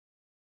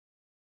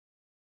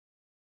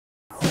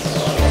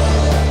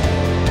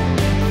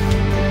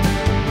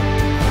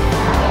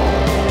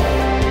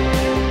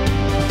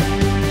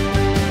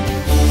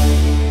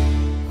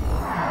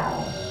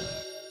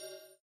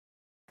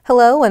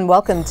Hello and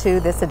welcome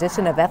to this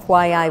edition of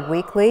FYI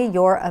Weekly,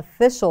 your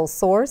official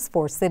source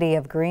for City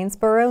of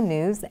Greensboro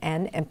news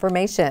and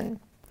information.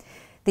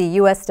 The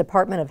U.S.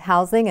 Department of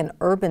Housing and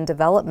Urban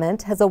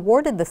Development has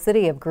awarded the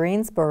City of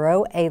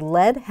Greensboro a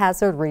Lead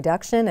Hazard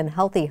Reduction and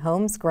Healthy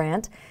Homes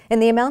grant in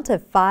the amount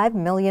of $5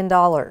 million.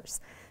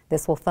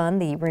 This will fund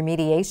the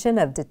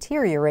remediation of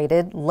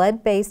deteriorated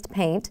lead-based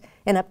paint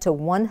in up to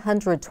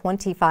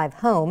 125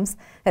 homes,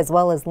 as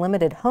well as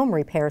limited home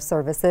repair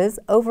services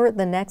over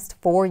the next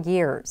 4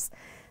 years.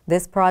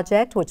 This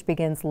project, which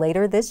begins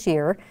later this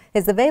year,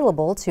 is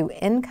available to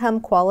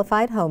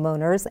income-qualified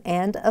homeowners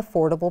and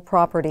affordable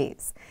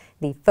properties.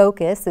 The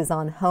focus is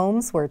on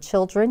homes where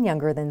children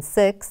younger than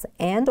 6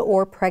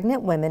 and/or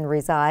pregnant women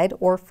reside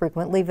or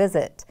frequently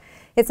visit.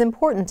 It's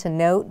important to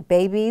note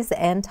babies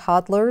and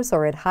toddlers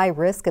are at high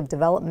risk of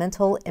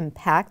developmental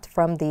impact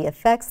from the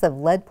effects of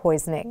lead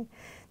poisoning.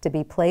 To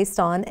be placed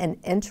on an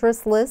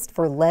interest list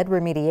for lead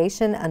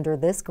remediation under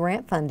this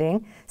grant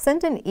funding,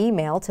 send an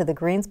email to the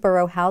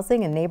Greensboro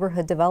Housing and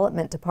Neighborhood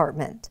Development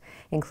Department.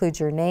 Include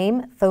your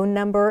name, phone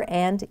number,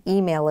 and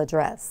email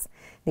address.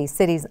 The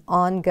city's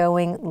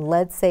ongoing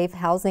lead-safe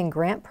housing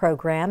grant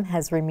program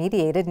has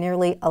remediated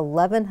nearly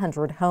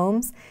 1,100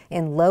 homes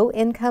in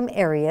low-income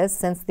areas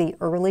since the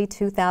early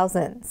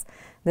 2000s.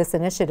 This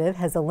initiative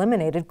has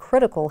eliminated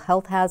critical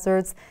health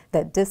hazards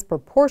that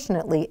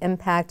disproportionately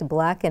impact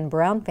Black and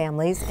brown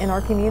families in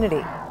our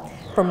community.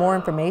 For more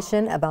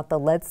information about the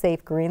Lead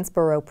Safe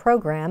Greensboro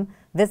program,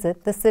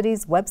 visit the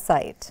city's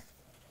website.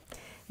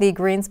 The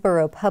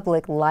Greensboro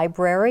Public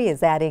Library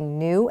is adding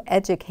new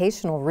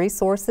educational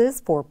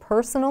resources for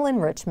personal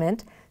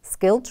enrichment,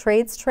 skilled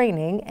trades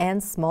training,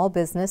 and small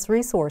business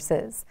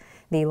resources.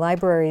 The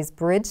library's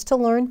Bridge to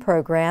Learn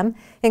program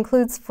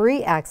includes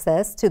free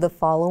access to the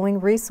following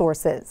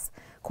resources.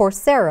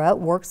 Coursera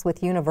works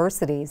with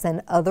universities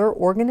and other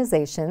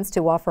organizations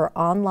to offer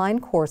online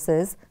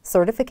courses,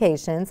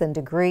 certifications, and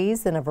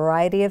degrees in a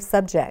variety of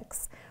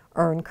subjects.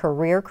 Earn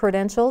career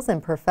credentials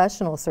and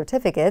professional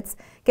certificates,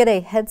 get a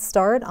head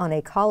start on a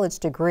college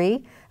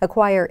degree,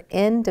 acquire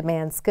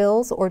in-demand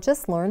skills, or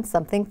just learn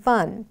something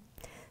fun.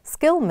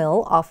 Skill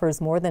Mill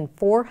offers more than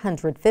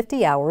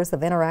 450 hours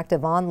of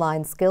interactive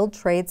online skilled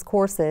trades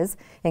courses,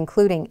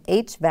 including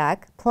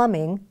HVAC,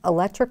 plumbing,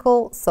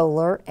 electrical,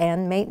 solar,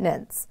 and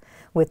maintenance.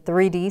 With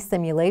 3D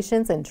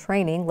simulations and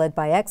training led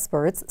by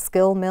experts,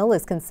 Skill Mill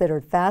is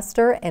considered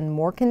faster and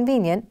more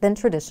convenient than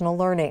traditional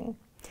learning.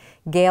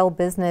 Gale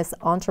Business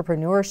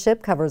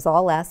Entrepreneurship covers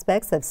all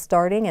aspects of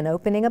starting and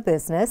opening a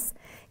business.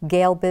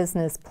 Gale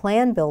Business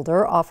Plan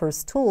Builder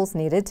offers tools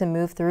needed to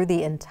move through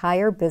the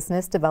entire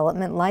business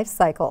development life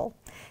cycle.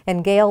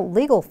 And Gale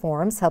Legal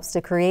Forms helps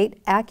to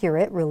create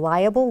accurate,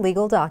 reliable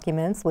legal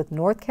documents with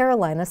North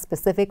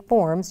Carolina-specific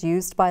forms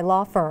used by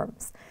law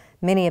firms.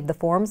 Many of the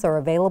forms are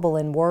available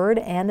in Word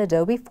and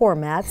Adobe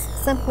formats.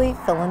 Simply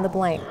fill in the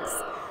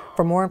blanks.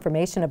 For more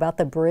information about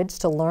the Bridge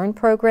to Learn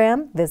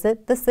program,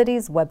 visit the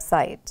city's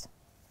website.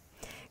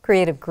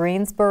 Creative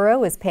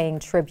Greensboro is paying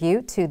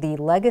tribute to the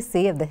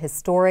legacy of the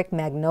historic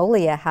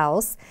Magnolia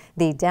House.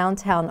 The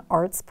Downtown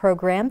Arts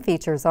program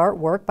features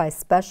artwork by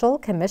special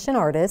commission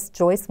artist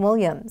Joyce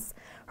Williams.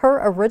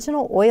 Her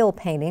original oil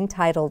painting,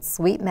 titled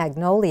Sweet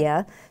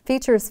Magnolia,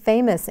 features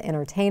famous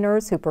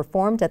entertainers who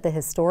performed at the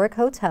historic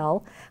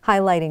hotel,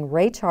 highlighting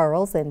Ray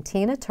Charles and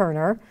Tina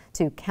Turner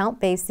to Count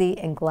Basie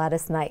and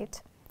Gladys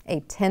Knight. A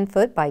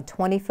 10-foot by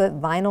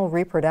 20-foot vinyl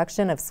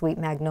reproduction of Sweet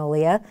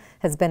Magnolia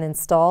has been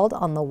installed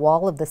on the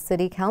wall of the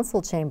City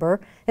Council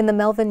chamber in the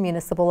Melvin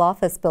Municipal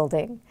Office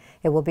Building.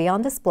 It will be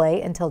on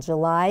display until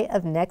July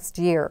of next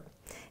year.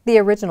 The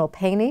original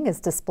painting is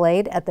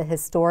displayed at the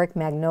historic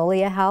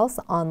Magnolia House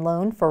on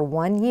loan for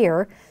 1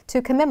 year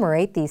to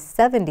commemorate the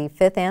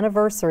 75th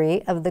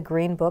anniversary of the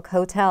Green Book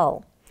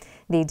Hotel.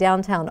 The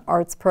Downtown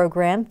Arts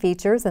program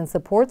features and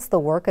supports the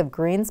work of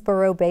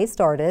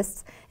Greensboro-based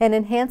artists and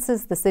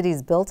enhances the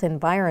city's built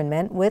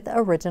environment with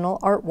original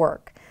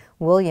artwork.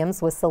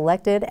 Williams was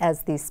selected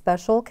as the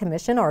special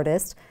commission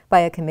artist by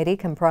a committee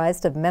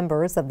comprised of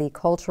members of the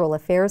Cultural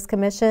Affairs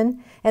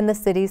Commission and the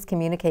city's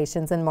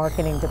Communications and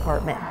Marketing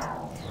Department.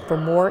 For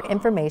more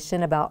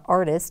information about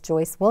artist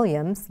Joyce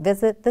Williams,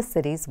 visit the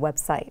city's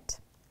website.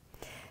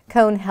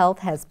 Cone Health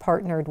has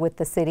partnered with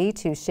the city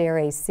to share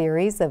a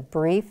series of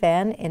brief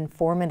and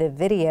informative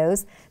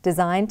videos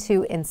designed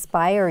to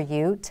inspire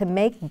you to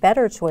make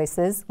better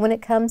choices when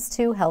it comes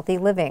to healthy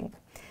living.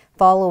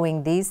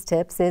 Following these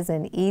tips is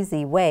an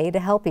easy way to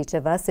help each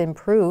of us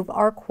improve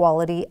our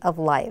quality of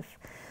life.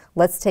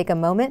 Let's take a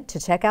moment to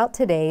check out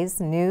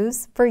today's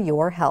News for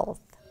Your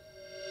Health.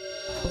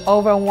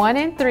 Over 1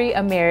 in 3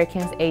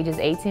 Americans ages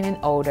 18 and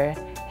older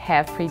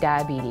have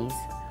prediabetes.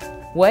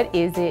 What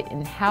is it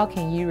and how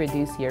can you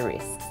reduce your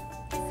risks?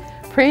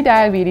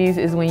 Prediabetes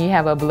is when you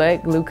have a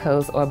blood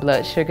glucose or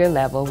blood sugar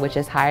level which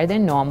is higher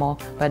than normal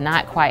but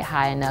not quite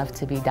high enough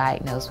to be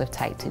diagnosed with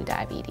type 2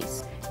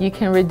 diabetes. You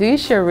can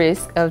reduce your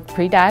risk of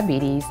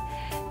prediabetes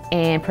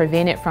and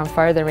prevent it from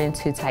furthering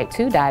to type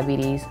 2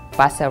 diabetes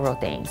by several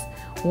things.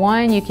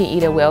 One, you can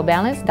eat a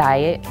well-balanced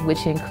diet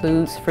which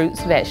includes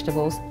fruits,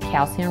 vegetables,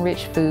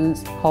 calcium-rich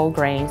foods, whole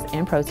grains,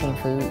 and protein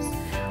foods.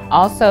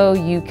 Also,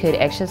 you could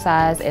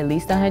exercise at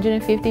least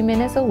 150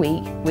 minutes a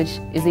week, which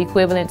is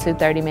equivalent to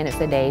 30 minutes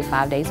a day,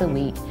 5 days a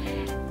week.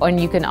 And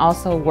you can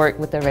also work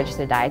with a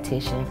registered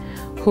dietitian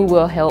who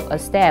will help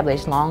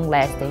establish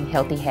long-lasting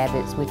healthy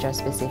habits which are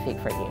specific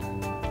for you.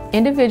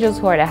 Individuals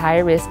who are at a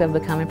higher risk of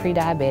becoming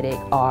pre-diabetic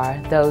are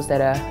those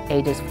that are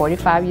ages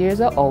 45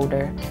 years or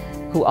older,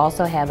 who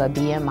also have a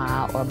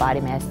BMI or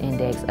body mass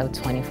index of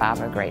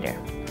 25 or greater.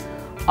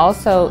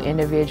 Also,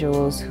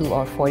 individuals who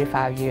are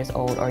 45 years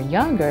old or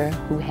younger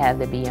who have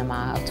the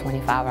BMI of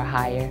 25 or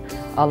higher,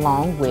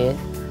 along with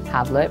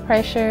high blood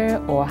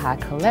pressure or high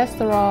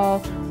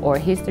cholesterol or a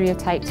history of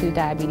type 2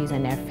 diabetes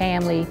in their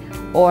family,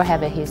 or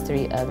have a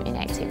history of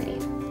inactivity.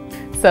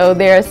 So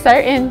there are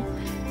certain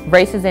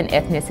races and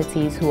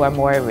ethnicities who are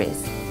more at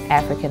risk: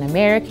 African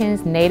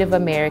Americans, Native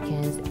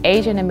Americans,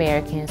 Asian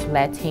Americans,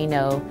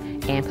 Latino,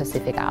 and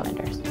Pacific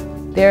Islanders.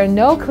 There are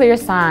no clear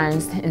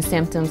signs and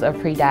symptoms of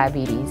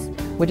prediabetes,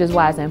 which is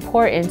why it's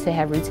important to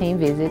have routine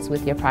visits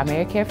with your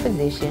primary care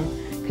physician,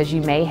 because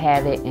you may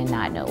have it and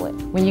not know it.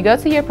 When you go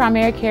to your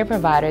primary care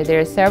provider, there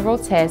are several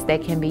tests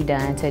that can be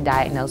done to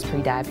diagnose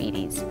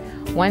prediabetes.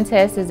 One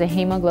test is a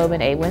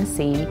hemoglobin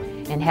A1C,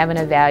 and having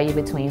a value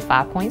between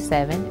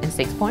 5.7 and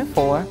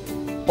 6.4,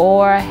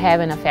 or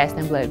having a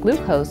fasting blood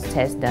glucose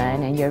test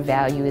done and your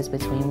value is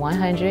between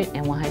 100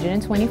 and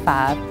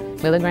 125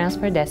 milligrams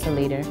per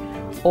deciliter,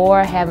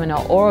 or having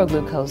an oral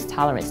glucose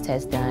tolerance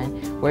test done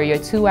where your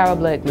 2-hour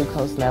blood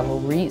glucose level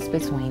reads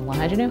between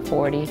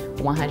 140 and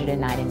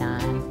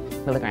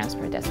 199 milligrams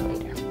per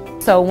deciliter.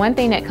 So one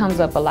thing that comes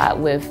up a lot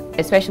with,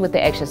 especially with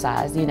the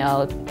exercise, you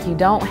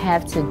don't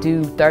have to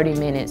do 30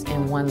 minutes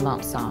in one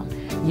lump sum.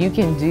 You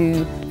can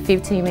do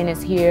 15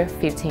 minutes here,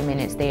 15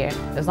 minutes there,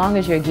 as long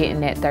as you're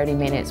getting that 30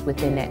 minutes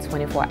within that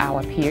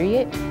 24-hour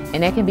period.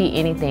 And that can be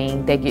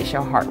anything that gets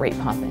your heart rate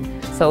pumping.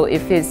 So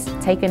if it's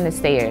taking the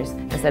stairs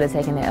instead of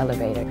taking the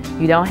elevator,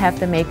 you don't have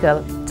to make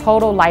a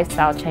total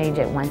lifestyle change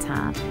at one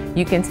time.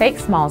 You can take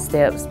small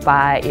steps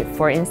by,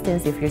 for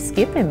instance, if you're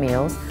skipping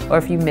meals, or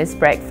if you miss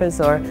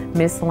breakfast or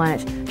miss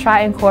lunch,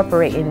 try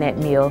incorporating that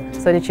meal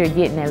so that you're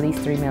getting at least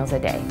 3 meals a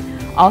day.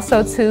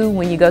 Also too,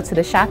 when you go to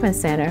the shopping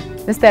center,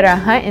 instead of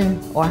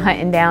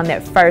hunting down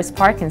that first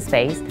parking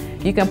space,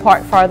 you can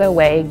park farther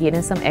away, get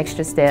in some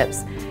extra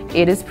steps.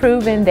 It is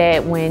proven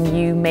that when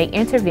you make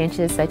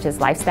interventions such as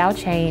lifestyle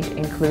change,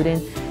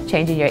 including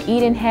changing your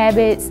eating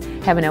habits,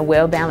 having a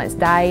well-balanced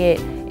diet,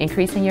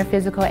 increasing your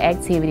physical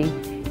activity,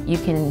 you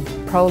can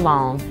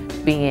prolong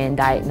being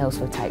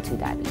diagnosed with type 2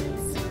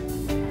 diabetes.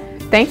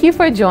 Thank you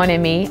for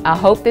joining me. I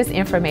hope this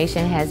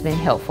information has been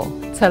helpful.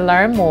 To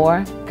learn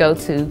more, go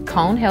to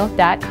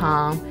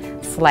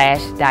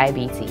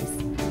conehealth.com/diabetes.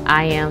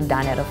 I am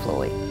Donetta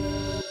Floyd.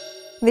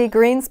 The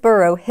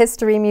Greensboro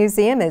History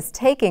Museum is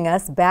taking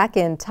us back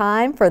in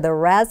time for the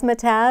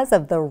razzmatazz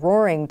of the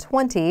Roaring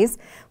 '20s.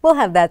 We'll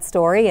have that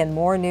story and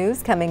more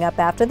news coming up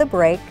after the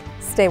break.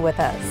 Stay with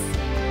us.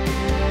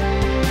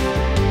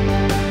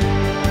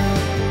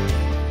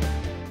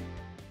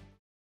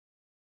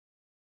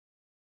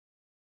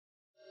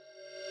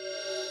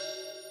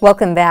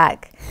 Welcome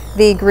back.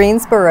 The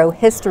Greensboro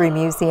History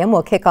Museum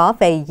will kick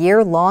off a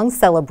year-long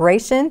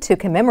celebration to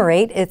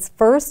commemorate its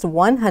first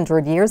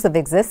 100 years of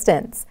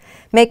existence.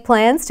 Make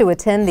plans to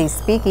attend the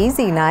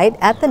Speakeasy Night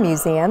at the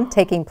museum,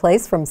 taking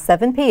place from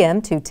 7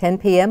 p.m. to 10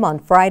 p.m. on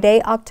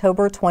Friday,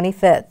 October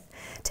 25th.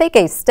 Take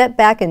a step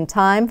back in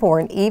time for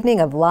an evening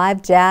of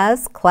live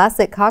jazz,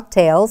 classic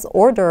cocktails,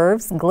 hors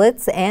d'oeuvres,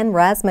 glitz, and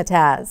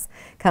razzmatazz.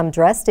 Come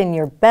dressed in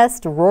your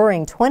best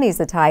Roaring '20s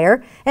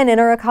attire and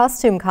enter a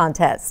costume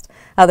contest.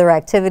 Other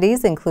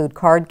activities include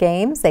card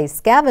games, a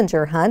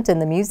scavenger hunt in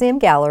the museum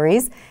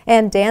galleries,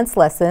 and dance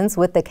lessons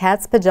with the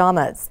Cat's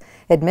Pajamas.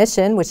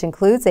 Admission, which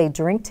includes a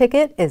drink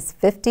ticket, is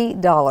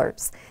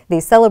 $50.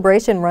 The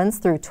celebration runs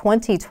through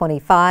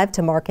 2025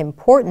 to mark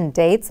important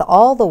dates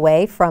all the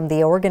way from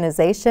the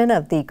organization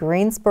of the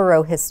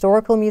Greensboro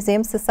Historical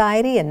Museum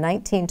Society in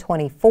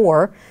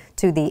 1924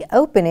 to the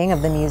opening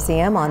of the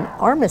museum on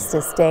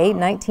Armistice Day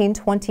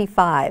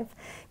 1925.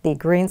 The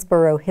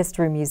Greensboro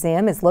History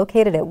Museum is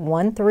located at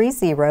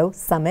 130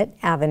 Summit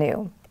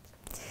Avenue.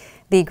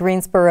 The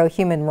Greensboro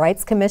Human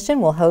Rights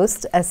Commission will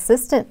host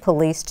Assistant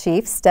Police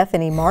Chief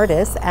Stephanie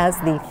Martis as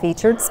the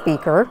featured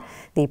speaker.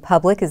 The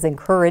public is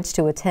encouraged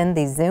to attend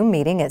the Zoom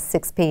meeting at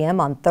 6 p.m.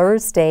 on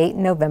Thursday,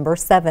 November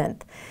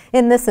 7th.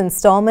 In this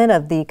installment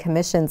of the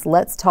Commission's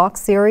Let's Talk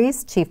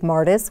series, Chief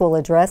Martis will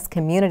address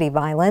community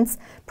violence,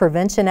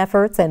 prevention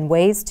efforts, and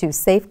ways to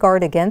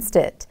safeguard against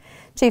it.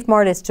 Chief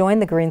Martis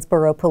joined the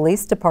Greensboro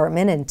Police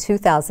Department in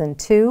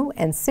 2002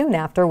 and soon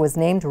after was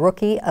named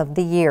Rookie of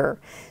the Year.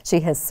 She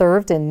has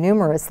served in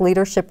numerous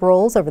leadership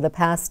roles over the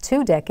past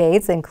 2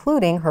 decades,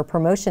 including her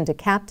promotion to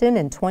captain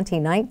in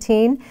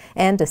 2019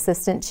 and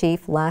assistant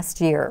chief last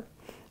year.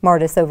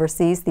 Martis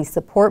oversees the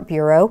Support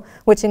Bureau,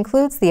 which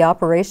includes the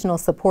Operational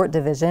Support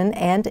Division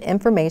and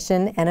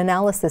Information and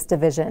Analysis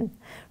Division.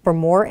 For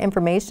more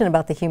information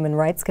about the Human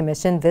Rights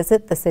Commission,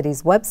 visit the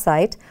city's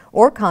website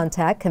or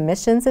contact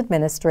Commission's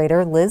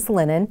Administrator Liz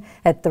Lennon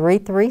at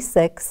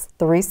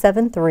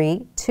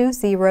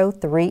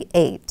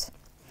 336-373-2038.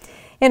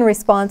 In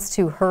response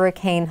to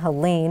Hurricane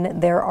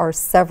Helene, there are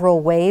several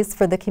ways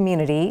for the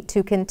community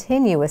to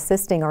continue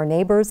assisting our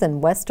neighbors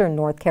in western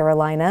North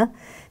Carolina.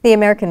 The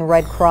American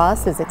Red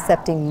Cross is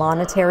accepting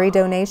monetary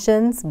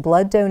donations,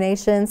 blood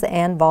donations,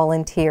 and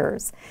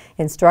volunteers.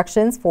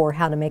 Instructions for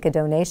how to make a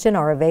donation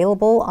are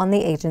available on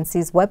the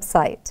agency's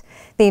website.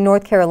 The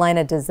North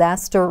Carolina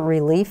Disaster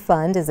Relief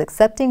Fund is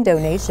accepting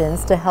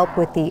donations to help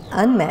with the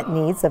unmet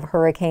needs of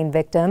hurricane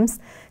victims.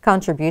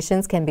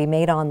 Contributions can be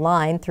made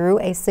online through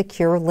a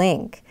secure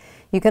link.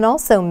 You can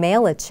also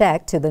mail a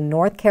check to the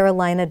North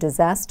Carolina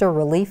Disaster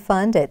Relief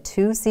Fund at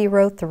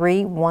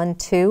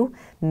 20312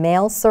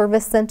 Mail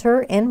Service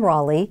Center in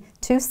Raleigh,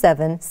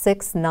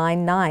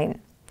 27699.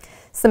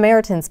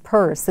 Samaritan's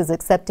Purse is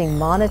accepting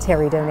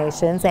monetary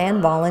donations and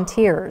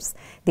volunteers.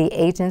 The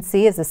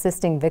agency is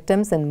assisting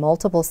victims in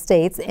multiple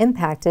states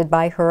impacted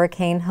by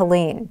Hurricane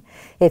Helene.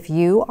 If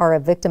you are a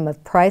victim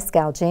of price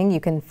gouging, you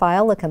can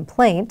file a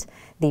complaint.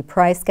 The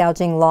price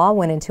gouging law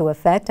went into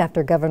effect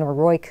after Governor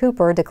Roy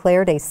Cooper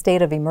declared a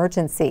state of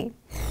emergency.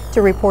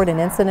 To report an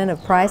incident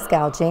of price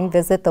gouging,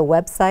 visit the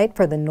website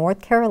for the North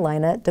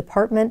Carolina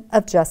Department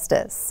of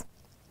Justice.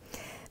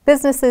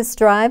 Businesses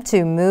strive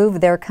to move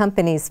their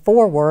companies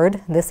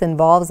forward. This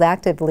involves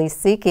actively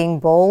seeking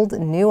bold,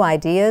 new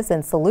ideas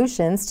and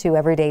solutions to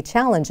everyday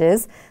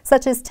challenges,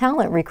 such as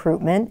talent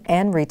recruitment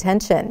and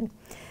retention.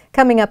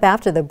 Coming up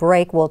after the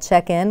break, we'll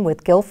check in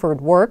with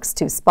Guilford Works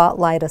to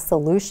spotlight a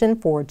solution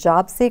for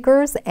job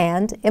seekers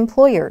and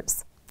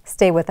employers.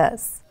 Stay with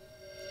us.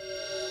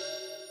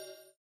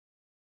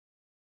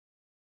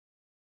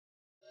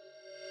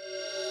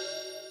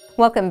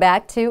 Welcome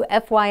back to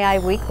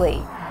FYI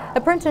Weekly.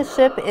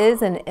 Apprenticeship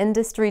is an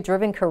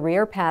industry-driven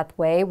career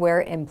pathway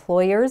where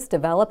employers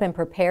develop and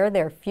prepare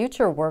their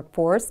future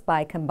workforce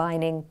by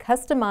combining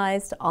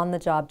customized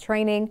on-the-job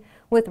training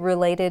with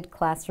related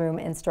classroom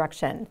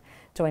instruction.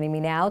 Joining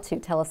me now to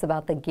tell us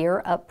about the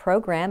Gear Up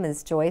program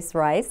is Joyce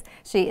Rice.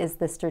 She is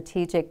the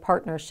Strategic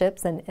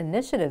Partnerships and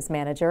Initiatives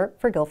Manager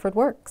for Guilford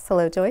Works.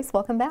 Hello, Joyce.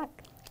 Welcome back.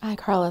 Hi,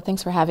 Carla.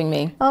 Thanks for having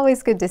me.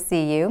 Always good to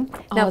see you.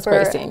 Always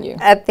great seeing you.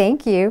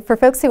 Thank you. For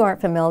folks who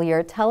aren't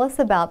familiar, tell us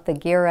about the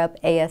Gear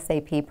Up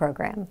ASAP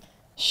program.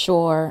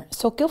 Sure.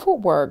 So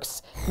Guilford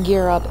Works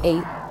Gear Up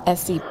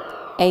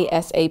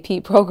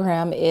ASAP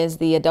program is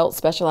the Adult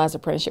Specialized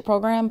Apprenticeship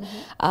Program.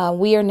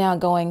 We are now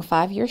going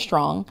 5 years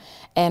strong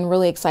and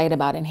really excited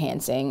about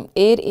enhancing.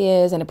 It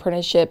is an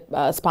apprenticeship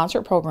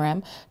sponsored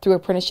program through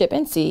Apprenticeship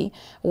NC,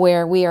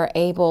 where we are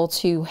able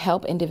to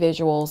help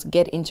individuals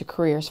get into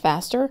careers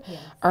faster,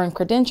 earn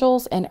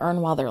credentials, and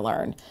earn while they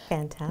learn.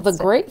 Fantastic. The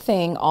great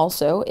thing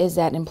also is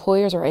that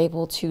employers are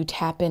able to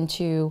tap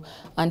into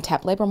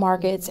untapped labor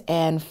markets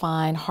and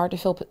find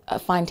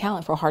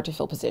talent for hard to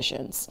fill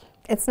positions.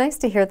 It's nice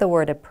to hear the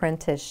word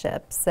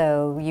apprenticeship.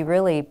 So you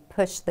really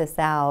push this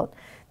out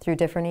through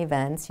different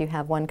events. You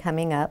have one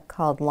coming up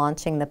called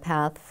Launching the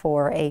Path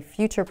for a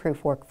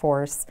Future-Proof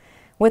Workforce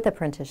with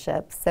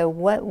Apprenticeship. So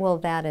what will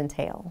that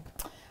entail?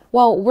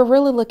 Well, we're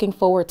really looking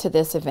forward to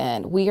this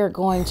event. We are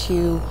going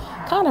to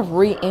kind of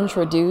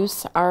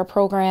reintroduce our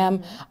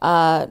program,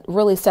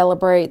 really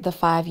celebrate the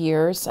 5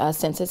 years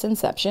since its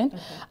inception,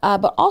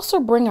 but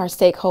also bring our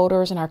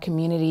stakeholders and our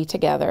community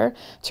together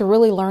to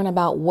really learn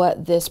about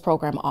what this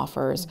program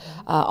offers.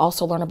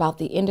 Also learn about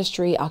the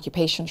industry,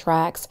 occupation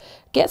tracks,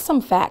 get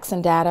some facts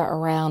and data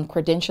around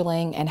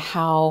credentialing and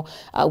how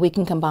we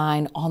can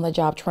combine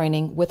on-the-job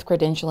training with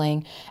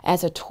credentialing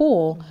as a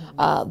tool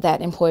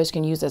that employers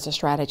can use as a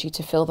strategy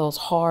to fill those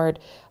hard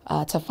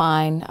to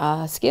find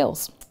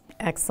skills.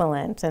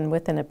 Excellent. And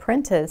with an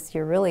apprentice,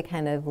 you're really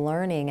kind of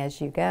learning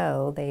as you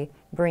go. They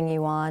bring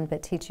you on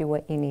but teach you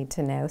what you need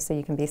to know so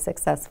you can be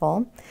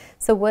successful.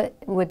 So what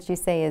would you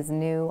say is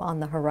new on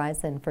the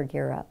horizon for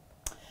Gear Up?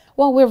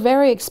 Well, we're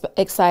very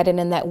excited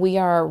in that we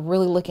are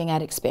really looking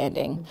at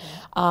expanding.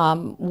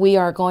 We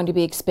are going to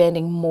be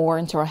expanding more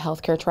into our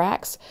healthcare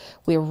tracks.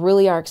 We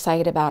really are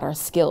excited about our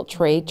skilled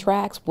trade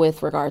tracks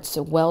with regards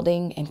to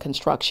welding and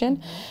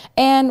construction.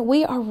 And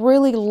we are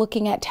really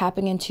looking at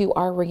tapping into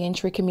our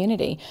reentry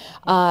community.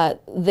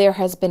 There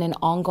has been an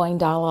ongoing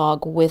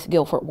dialogue with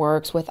Guilford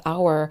Works with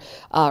our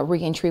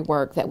reentry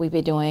work that we've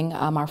been doing,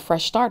 our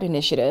Fresh Start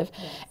initiative.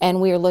 And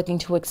we are looking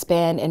to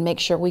expand and make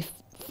sure we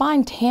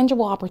find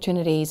tangible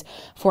opportunities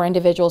for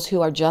individuals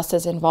who are just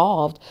as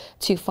involved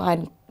to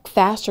find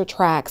faster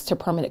tracks to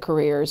permanent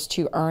careers,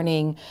 to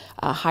earning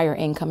higher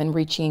income and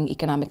reaching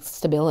economic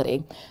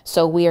stability.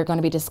 So we are going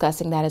to be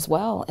discussing that as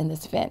well in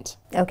this event.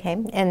 Okay,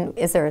 and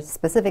is there a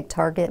specific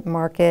target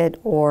market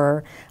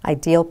or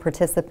ideal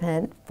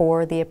participant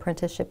for the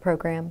apprenticeship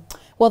program?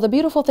 Well, the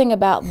beautiful thing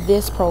about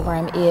this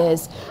program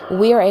is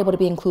we are able to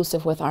be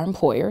inclusive with our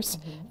employers.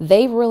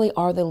 They really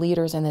are the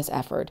leaders in this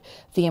effort.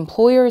 The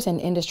employers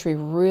and industry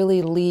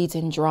really leads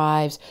and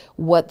drives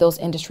what those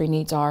industry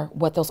needs are,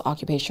 what those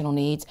occupational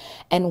needs.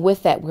 And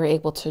with that, we're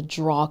able to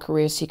draw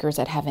career seekers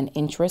that have an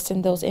interest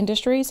in those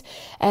industries,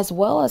 as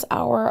well as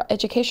our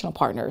educational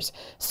partners.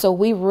 So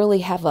we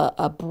really have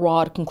a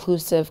broad,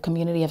 conclusive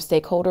community of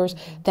stakeholders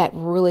that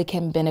really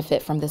can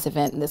benefit from this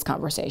event and this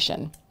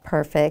conversation.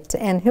 Perfect.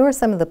 And who are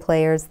some of the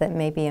players that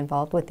may be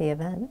involved with the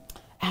event?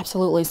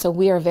 Absolutely. So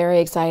we are very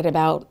excited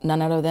about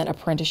none other than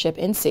Apprenticeship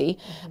NC.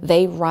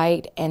 They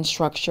write and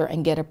structure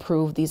and get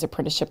approved these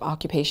apprenticeship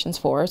occupations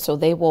for us. So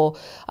they will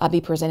be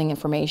presenting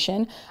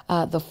information.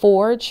 The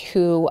Forge,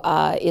 who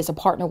is a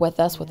partner with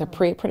us with a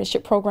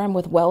pre-apprenticeship program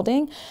with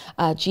welding,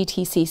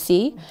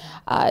 GTCC,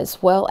 as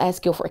well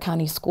as Guilford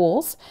County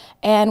Schools.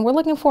 And we're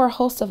looking for a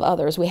host of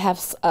others. We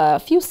have a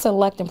few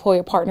select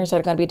employer partners that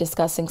are going to be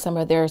discussing some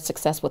of their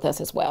success with us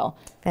as well.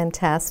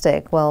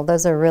 Fantastic. Well,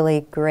 those are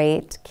really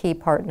great key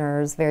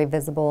partners, very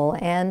visible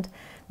and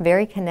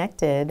very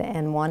connected,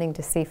 and wanting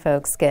to see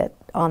folks get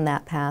on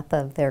that path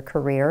of their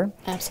career.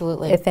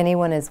 Absolutely. If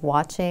anyone is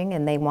watching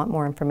and they want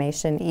more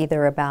information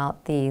either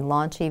about the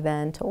launch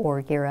event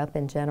or Gear Up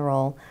in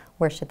general,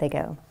 where should they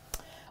go?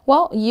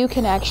 Well, you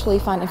can actually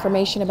find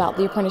information about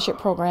the apprenticeship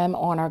program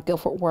on our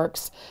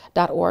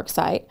guilfordworks.org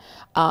site.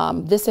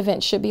 This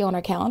event should be on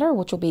our calendar,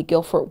 which will be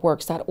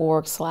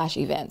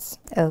guilfordworks.org/events.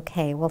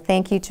 Okay, well,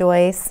 thank you,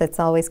 Joyce. It's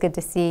always good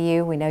to see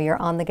you. We know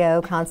you're on the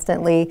go,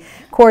 constantly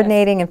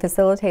coordinating and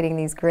facilitating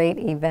these great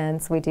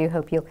events. We do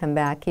hope you'll come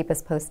back. Keep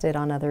us posted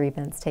on other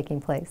events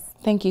taking place.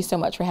 Thank you so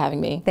much for having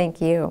me.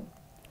 Thank you.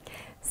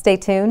 Stay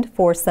tuned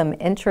for some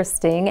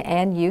interesting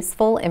and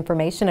useful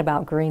information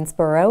about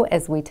Greensboro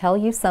as we tell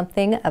you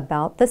something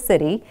about the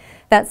city.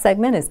 That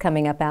segment is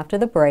coming up after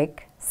the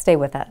break. Stay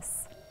with us.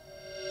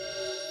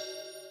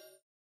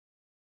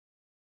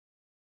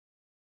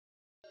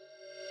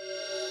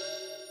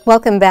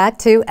 Welcome back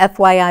to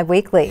FYI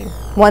Weekly.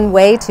 One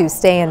way to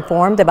stay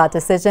informed about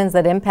decisions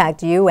that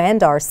impact you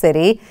and our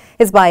city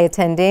is by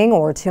attending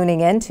or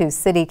tuning in to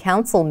City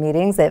Council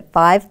meetings at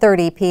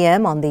 5:30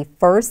 p.m. on the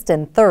first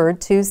and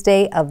third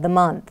Tuesday of the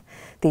month.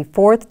 The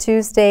fourth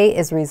Tuesday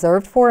is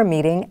reserved for a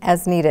meeting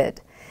as needed.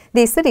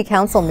 The City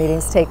Council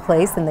meetings take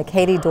place in the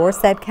Katie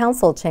Dorset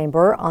Council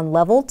Chamber on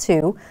Level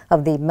 2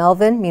 of the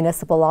Melvin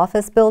Municipal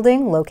Office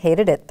Building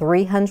located at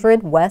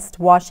 300 West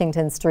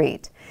Washington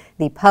Street.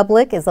 The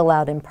public is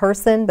allowed in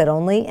person, but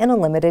only in a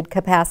limited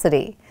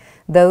capacity.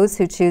 Those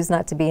who choose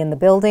not to be in the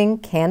building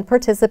can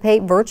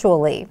participate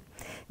virtually.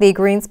 The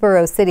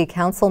Greensboro City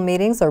Council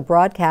meetings are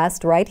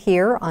broadcast right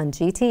here on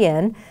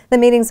GTN. The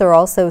meetings are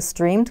also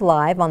streamed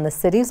live on the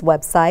city's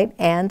website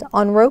and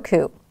on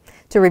Roku.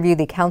 To review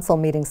the council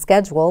meeting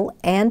schedule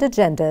and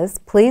agendas,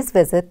 please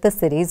visit the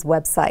city's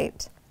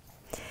website.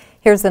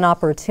 Here's an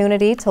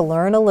opportunity to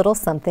learn a little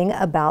something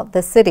about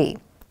the city.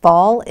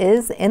 Fall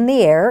is in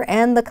the air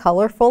and the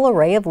colorful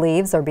array of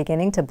leaves are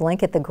beginning to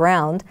blanket the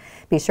ground.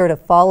 Be sure to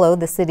follow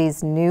the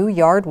city's new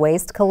yard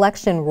waste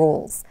collection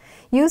rules.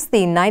 Use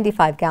the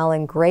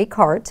 95-gallon gray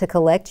cart to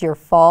collect your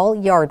fall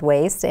yard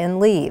waste and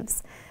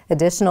leaves.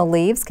 Additional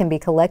leaves can be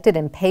collected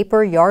in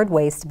paper yard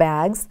waste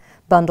bags.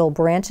 Bundle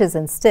branches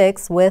and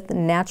sticks with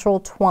natural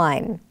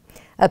twine.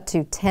 Up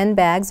to 10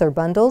 bags or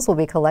bundles will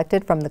be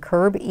collected from the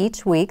curb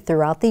each week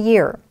throughout the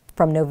year.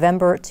 From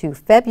November to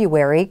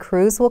February,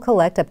 crews will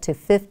collect up to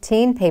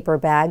 15 paper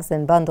bags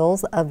and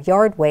bundles of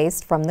yard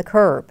waste from the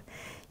curb.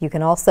 You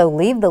can also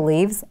leave the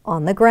leaves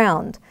on the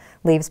ground.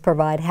 Leaves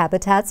provide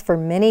habitats for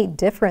many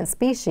different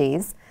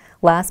species.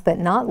 Last but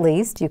not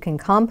least, you can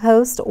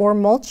compost or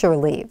mulch your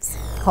leaves.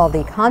 Call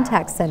the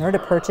Contact Center to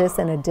purchase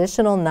an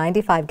additional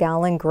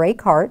 95-gallon gray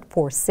cart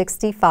for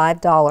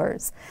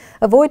 $65.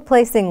 Avoid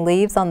placing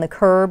leaves on the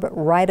curb,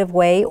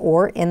 right-of-way,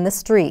 or in the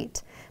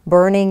street.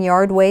 Burning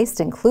yard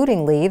waste,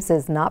 including leaves,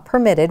 is not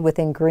permitted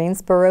within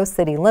Greensboro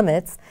city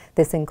limits.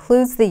 This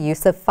includes the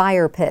use of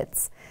fire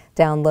pits.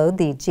 Download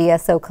the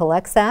GSO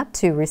Collects app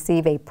to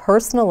receive a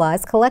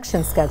personalized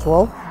collection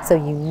schedule so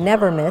you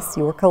never miss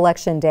your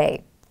collection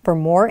day. For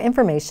more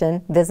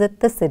information, visit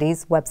the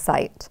city's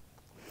website.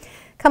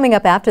 Coming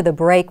up after the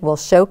break, we'll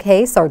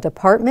showcase our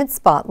department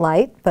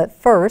spotlight, but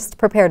first,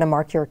 prepare to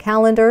mark your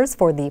calendars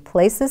for the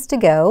places to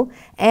go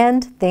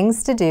and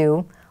things to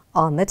do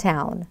on the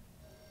town.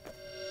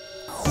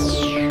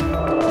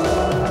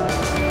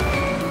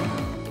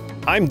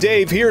 I'm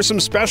Dave. Here are some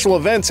special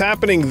events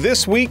happening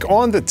this week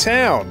on the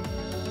town.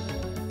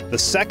 The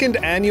second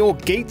annual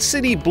Gate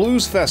City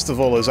Blues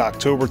Festival is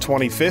October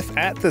 25th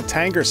at the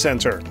Tanger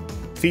Center,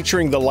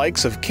 featuring the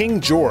likes of King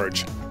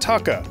George,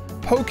 Tucka,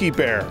 Pokey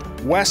Bear,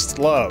 West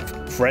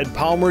Love, Fred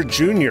Palmer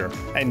Jr.,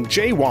 and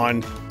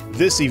J1.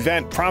 This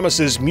event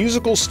promises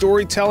musical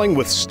storytelling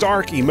with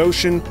stark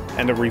emotion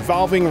and a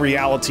revolving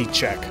reality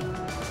check.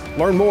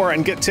 Learn more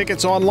and get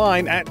tickets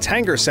online at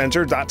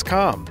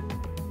tangercenter.com.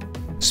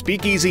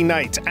 Speakeasy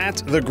Night at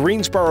the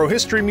Greensboro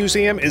History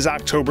Museum is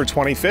October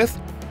 25th.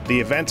 The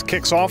event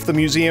kicks off the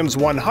museum's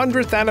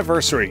 100th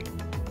anniversary.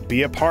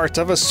 Be a part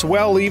of a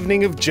swell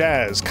evening of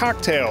jazz,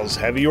 cocktails,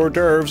 heavy hors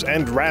d'oeuvres,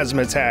 and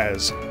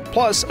razzmatazz,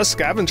 plus a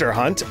scavenger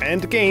hunt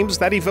and games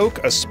that evoke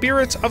a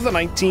spirit of the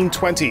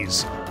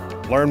 1920s.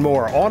 Learn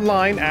more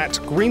online at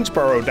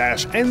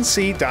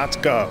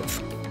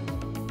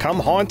greensboro-nc.gov. Come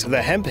haunt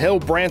the Hemp Hill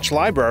Branch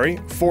Library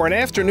for an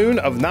afternoon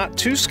of not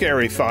too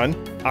scary fun,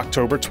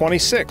 October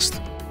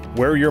 26th.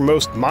 Wear your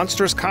most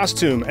monstrous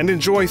costume and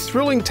enjoy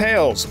thrilling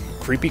tales,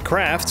 creepy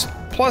crafts,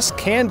 plus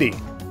candy.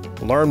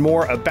 Learn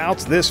more about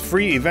this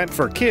free event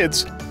for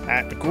kids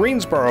at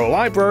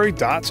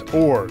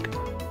greensborolibrary.org.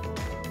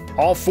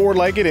 All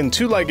four-legged and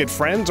two-legged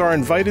friends are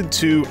invited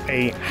to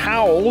a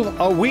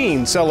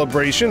Howl-a-Ween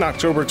celebration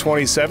October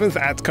 27th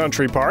at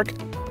Country Park.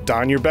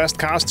 Don your best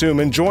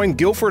costume and join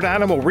Guilford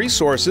Animal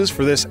Resources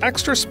for this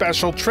extra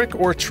special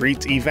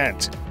trick-or-treat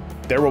event.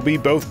 There will be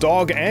both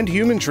dog and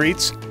human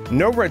treats.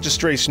 No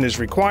registration is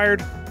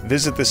required.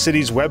 Visit the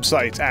city's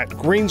website at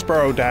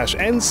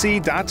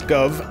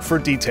greensboro-nc.gov for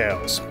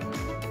details.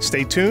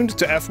 Stay tuned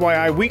to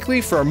FYI Weekly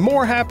for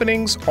more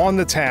happenings on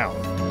the town.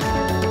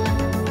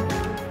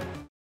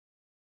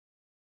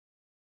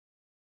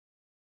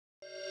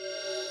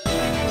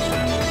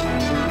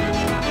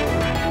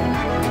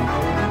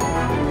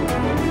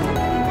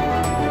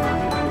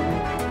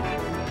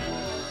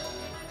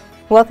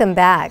 Welcome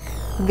back.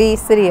 The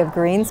City of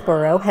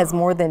Greensboro has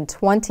more than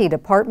 20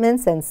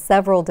 departments and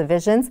several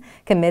divisions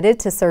committed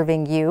to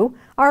serving you,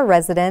 our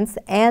residents,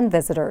 and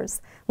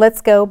visitors.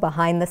 Let's go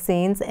behind the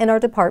scenes in our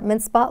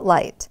department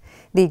spotlight.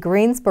 The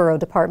Greensboro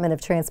Department of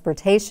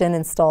Transportation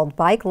installed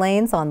bike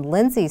lanes on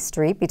Lindsay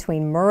Street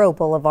between Murrow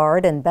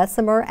Boulevard and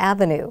Bessemer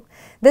Avenue.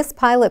 This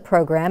pilot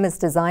program is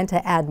designed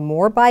to add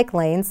more bike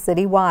lanes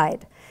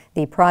citywide.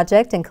 The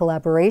project, in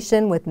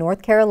collaboration with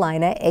North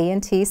Carolina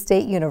A&T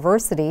State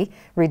University,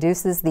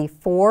 reduces the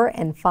 4-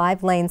 and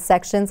 5-lane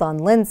sections on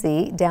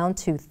Lindsay down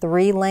to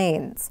 3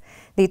 lanes.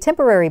 The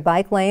temporary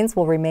bike lanes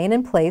will remain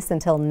in place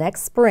until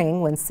next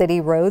spring when city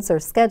roads are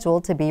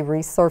scheduled to be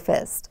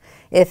resurfaced.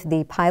 If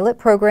the pilot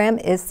program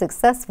is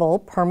successful,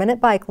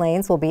 permanent bike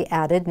lanes will be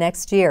added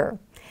next year.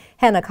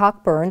 Hannah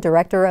Cockburn,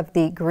 director of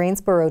the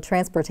Greensboro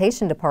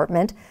Transportation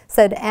Department,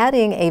 said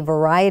adding a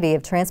variety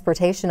of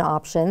transportation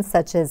options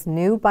such as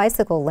new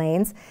bicycle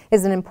lanes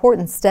is an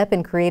important step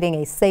in creating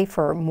a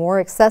safer,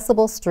 more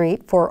accessible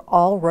street for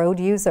all road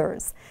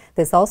users.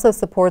 This also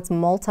supports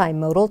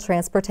multimodal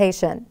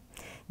transportation.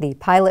 The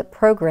pilot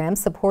program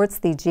supports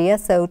the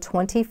GSO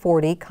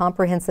 2040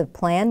 Comprehensive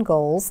Plan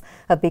goals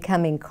of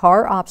becoming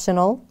car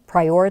optional,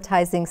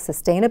 prioritizing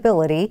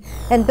sustainability,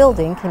 and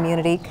building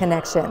community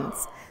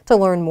connections. To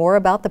learn more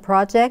about the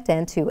project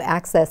and to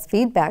access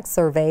feedback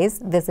surveys,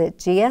 visit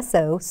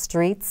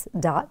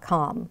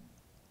gsostreets.com.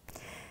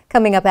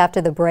 Coming up after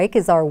the break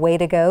is our Way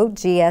to Go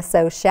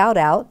GSO shout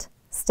out.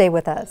 Stay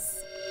with us.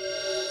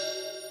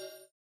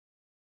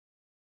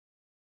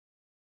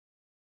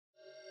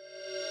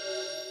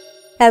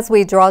 As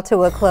we draw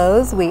to a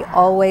close, we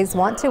always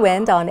want to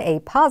end on a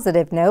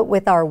positive note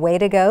with our Way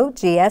to Go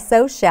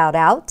GSO shout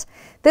out.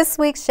 This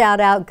week's shout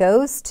out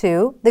goes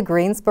to the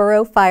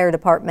Greensboro Fire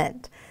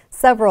Department.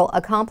 Several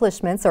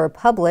accomplishments are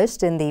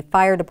published in the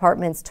Fire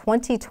Department's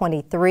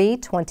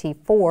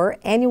 2023-24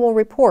 annual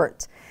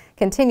report.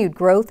 Continued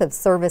growth of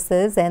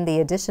services and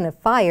the addition of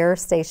fire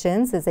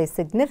stations is a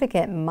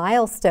significant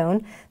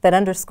milestone that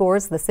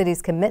underscores the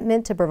city's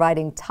commitment to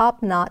providing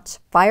top-notch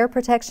fire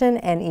protection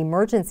and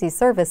emergency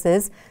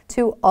services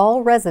to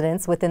all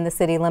residents within the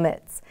city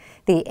limits.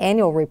 The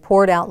annual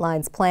report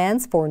outlines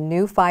plans for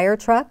new fire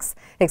trucks,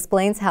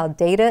 explains how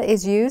data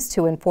is used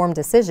to inform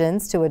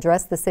decisions to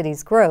address the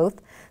city's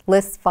growth,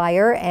 lists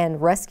fire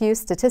and rescue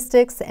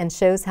statistics, and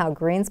shows how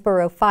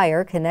Greensboro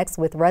Fire connects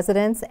with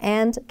residents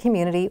and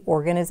community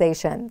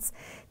organizations.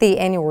 The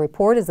annual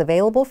report is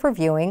available for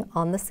viewing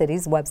on the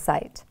city's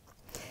website.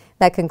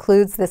 That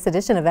concludes this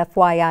edition of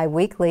FYI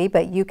Weekly,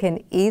 but you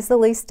can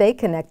easily stay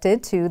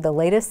connected to the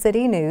latest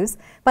city news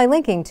by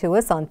linking to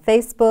us on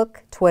Facebook,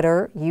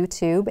 Twitter,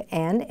 YouTube,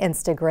 and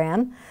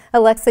Instagram.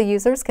 Alexa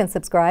users can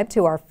subscribe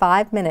to our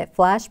 5-minute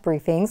flash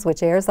briefings,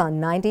 which airs on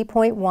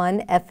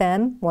 90.1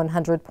 FM,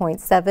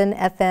 100.7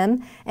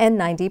 FM, and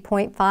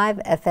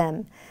 90.5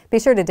 FM. Be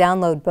sure to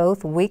download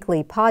both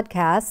weekly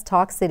podcasts,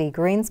 Talk City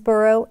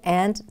Greensboro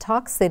and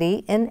Talk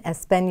City in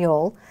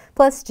Espanol.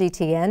 Plus,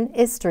 GTN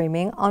is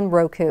streaming on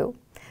Roku.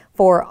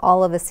 For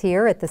all of us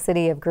here at the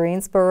City of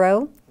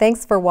Greensboro,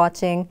 thanks for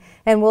watching,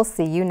 and we'll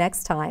see you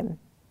next time.